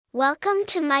Welcome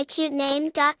to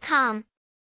mycutename.com.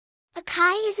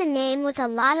 Akai is a name with a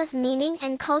lot of meaning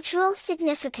and cultural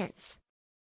significance.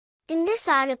 In this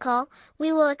article,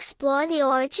 we will explore the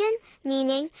origin,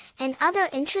 meaning, and other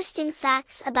interesting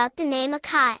facts about the name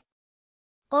Akai.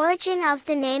 Origin of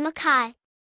the name Akai.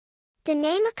 The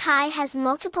name Akai has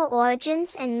multiple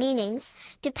origins and meanings,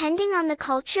 depending on the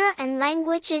culture and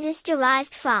language it is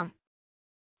derived from.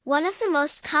 One of the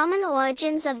most common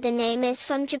origins of the name is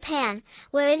from Japan,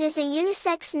 where it is a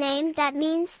unisex name that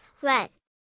means red.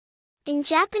 In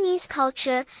Japanese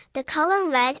culture, the color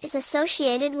red is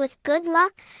associated with good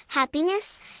luck,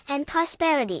 happiness, and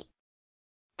prosperity.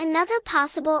 Another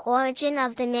possible origin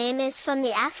of the name is from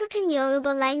the African Yoruba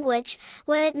language,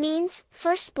 where it means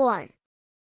firstborn.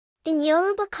 In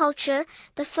Yoruba culture,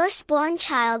 the firstborn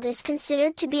child is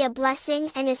considered to be a blessing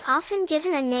and is often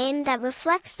given a name that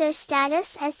reflects their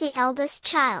status as the eldest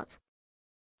child.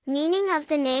 Meaning of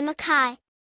the name Akai.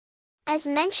 As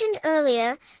mentioned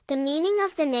earlier, the meaning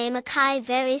of the name Akai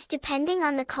varies depending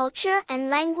on the culture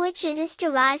and language it is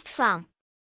derived from.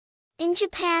 In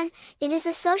Japan, it is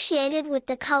associated with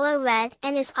the color red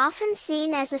and is often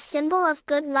seen as a symbol of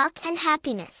good luck and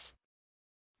happiness.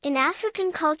 In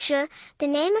African culture, the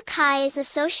name Akai is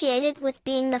associated with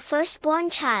being the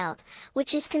firstborn child,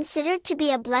 which is considered to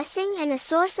be a blessing and a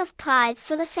source of pride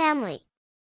for the family.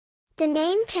 The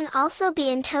name can also be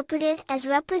interpreted as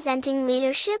representing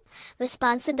leadership,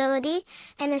 responsibility,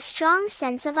 and a strong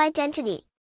sense of identity.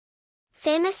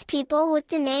 Famous people with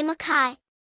the name Akai.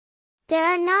 There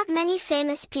are not many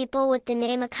famous people with the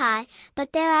name Akai,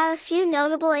 but there are a few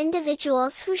notable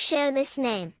individuals who share this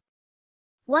name.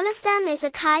 One of them is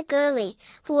Akai Gurley,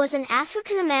 who was an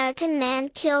African-American man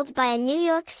killed by a New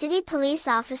York City police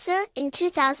officer in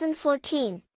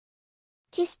 2014.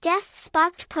 His death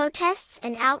sparked protests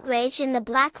and outrage in the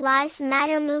Black Lives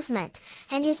Matter movement,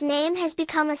 and his name has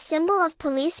become a symbol of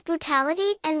police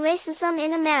brutality and racism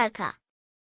in America.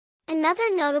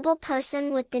 Another notable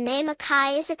person with the name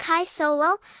Akai is Akai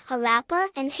Solo, a rapper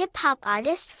and hip-hop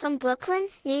artist from Brooklyn,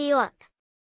 New York.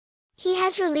 He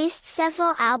has released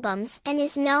several albums and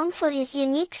is known for his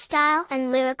unique style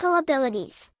and lyrical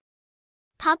abilities.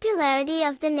 Popularity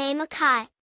of the name Akai.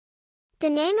 The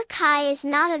name Akai is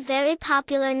not a very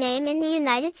popular name in the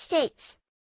United States.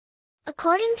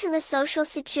 According to the Social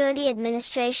Security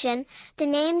Administration, the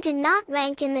name did not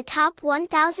rank in the top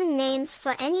 1,000 names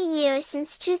for any year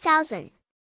since 2000.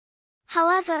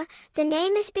 However, the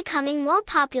name is becoming more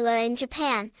popular in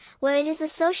Japan, where it is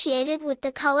associated with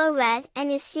the color red and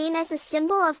is seen as a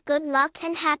symbol of good luck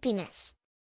and happiness.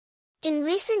 In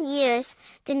recent years,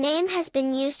 the name has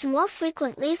been used more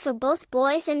frequently for both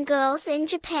boys and girls in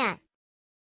Japan.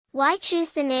 Why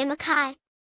choose the name Akai?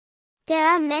 There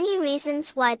are many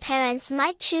reasons why parents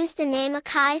might choose the name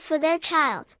Akai for their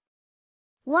child.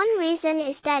 One reason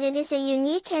is that it is a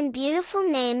unique and beautiful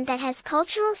name that has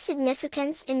cultural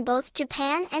significance in both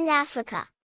Japan and Africa.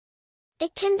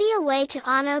 It can be a way to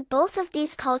honor both of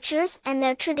these cultures and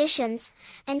their traditions,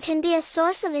 and can be a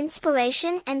source of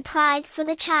inspiration and pride for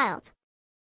the child.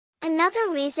 Another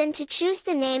reason to choose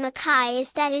the name Akai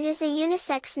is that it is a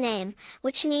unisex name,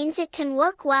 which means it can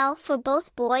work well for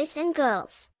both boys and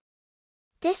girls.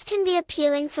 This can be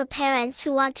appealing for parents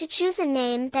who want to choose a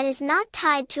name that is not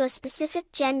tied to a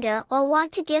specific gender or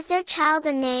want to give their child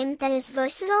a name that is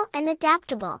versatile and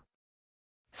adaptable.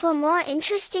 For more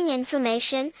interesting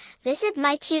information, visit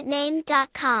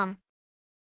mycutename.com.